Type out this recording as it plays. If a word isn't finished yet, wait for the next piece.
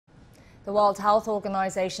The World Health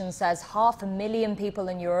Organization says 500,000 people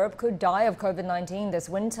in Europe could die of COVID-19 this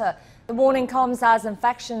winter. The warning comes as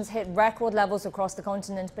infections hit record levels across the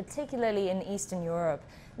continent, particularly in Eastern Europe.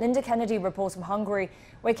 Linda Kennedy reports from Hungary,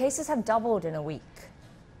 where cases have doubled in a week.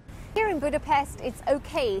 Here in Budapest, it's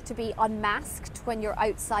okay to be unmasked when you're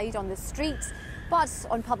outside on the streets, but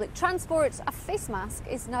on public transport, a face mask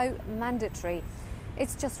is now mandatory.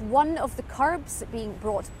 It's just one of the curbs being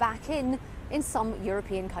brought back in some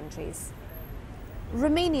European countries.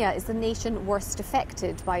 Romania is the nation worst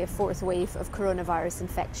affected by a fourth wave of coronavirus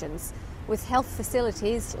infections, with health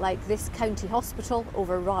facilities like this county hospital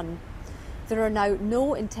overrun. There are now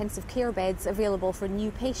no intensive care beds available for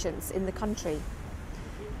new patients in the country.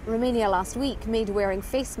 Romania last week made wearing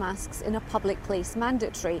face masks in a public place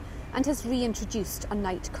mandatory and has reintroduced a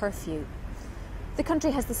night curfew. The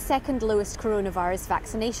country has the second lowest coronavirus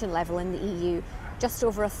vaccination level in the EU. Just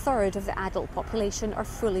over a third of the adult population are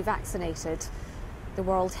fully vaccinated. The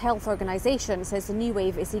World Health Organization says the new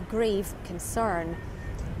wave is a grave concern.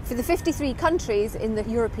 For the 53 countries in the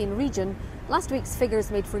European region, last week's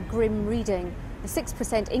figures made for grim reading: a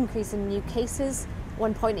 6% increase in new cases,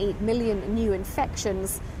 1.8 million new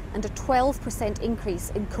infections, and a 12%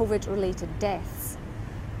 increase in COVID-related deaths.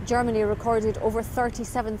 Germany recorded over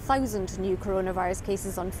 37,000 new coronavirus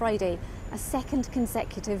cases on Friday, a second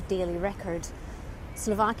consecutive daily record.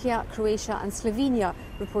 Slovakia, Croatia and Slovenia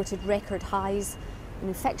reported record highs, and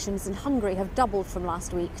infections in Hungary have doubled from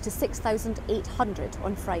last week to 6,800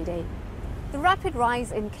 on Friday. The rapid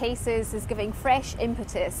rise in cases is giving fresh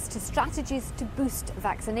impetus to strategies to boost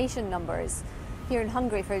vaccination numbers. Here in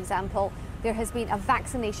Hungary, for example, there has been a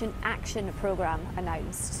vaccination action programme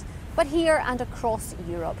announced. But here and across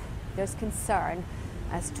Europe, there's concern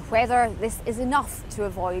as to whether this is enough to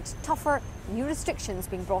avoid tougher new restrictions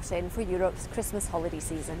being brought in for Europe's Christmas holiday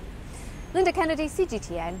season. Linda Kennedy,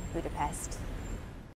 CGTN, Budapest.